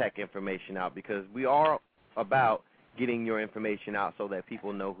contact information out because we are about getting your information out so that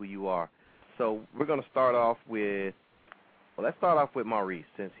people know who you are. So we're going to start off with, let's start off with Maurice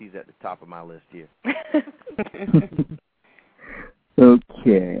since he's at the top of my list here.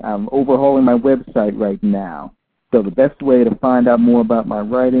 Okay, I'm overhauling my website right now. So the best way to find out more about my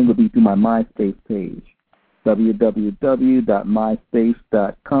writing would be through my MySpace page,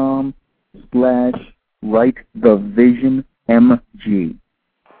 www.mySpace.com/WriteTheVisionMG.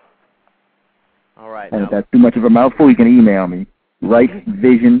 All right. And if that's too much of a mouthful, you can email me,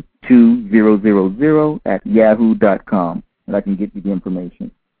 writevision2000@yahoo.com, and I can get you the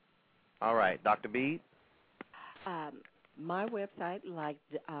information. All right. Dr. B? My website, like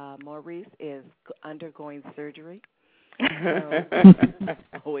Maurice, is undergoing surgery.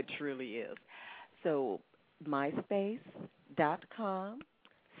 Oh, it truly is. So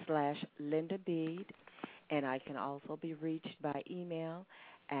myspace.com/Linda Bede, and I can also be reached by email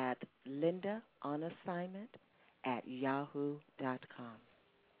at lindaonassignment@yahoo.com.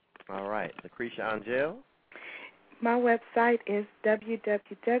 All right. Lacricia Angel? My website is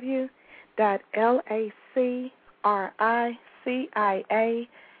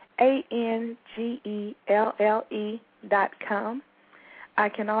www.lacriciangelle.com. I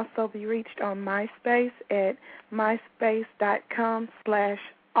can also be reached on MySpace at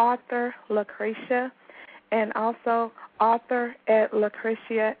myspace.com/author Lacricia, and also author at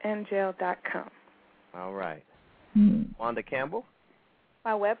lacriciaangel.com. All right. Wanda Campbell?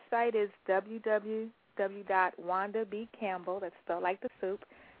 My website is www.wandabcampbell, that's spelled like the soup,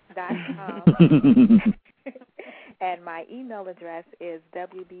 .com. And my email address is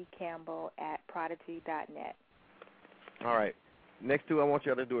wbcampbell@prodigy.net. All right. Next two, I want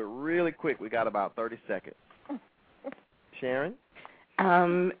y'all to do it really quick. We got about 30 seconds. Sharon?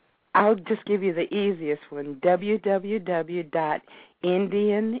 I'll just give you the easiest one,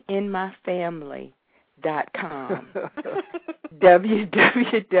 www.indianinmyfamily.com.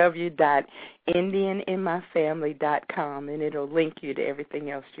 www.indianinmyfamily.com, and it'll link you to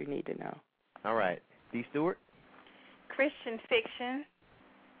everything else you need to know. All right. D. Stewart?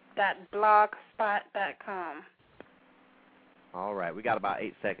 ChristianFiction.blogspot.com. All right. We got about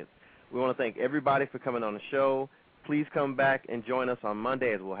 8 seconds. We want to thank everybody for coming on the show. Please come back and join us on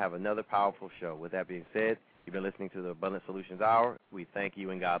Monday as we'll have another powerful show. With that being said, you've been listening to the Abundant Solutions Hour. We thank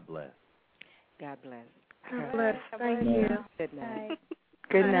you and God bless. God bless. God bless. Thank you. Good night.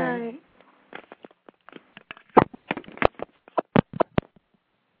 Good night.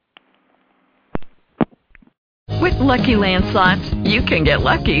 With Lucky Land Slots, you can get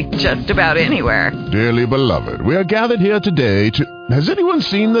lucky just about anywhere. Dearly beloved, we are gathered here today to... Has anyone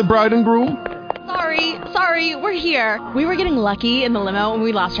seen the bride and groom? Sorry, we're here. We were getting lucky in the limo and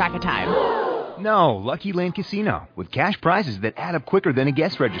we lost track of time. No, Lucky Land Casino, with cash prizes that add up quicker than a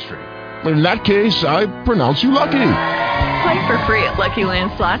guest registry. In that case, I pronounce you lucky. Play for free at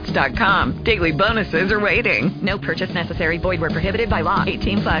LuckyLandSlots.com. Daily bonuses are waiting. No purchase necessary. Void where prohibited by law.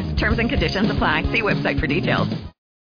 18+. Terms and conditions apply. See website for details.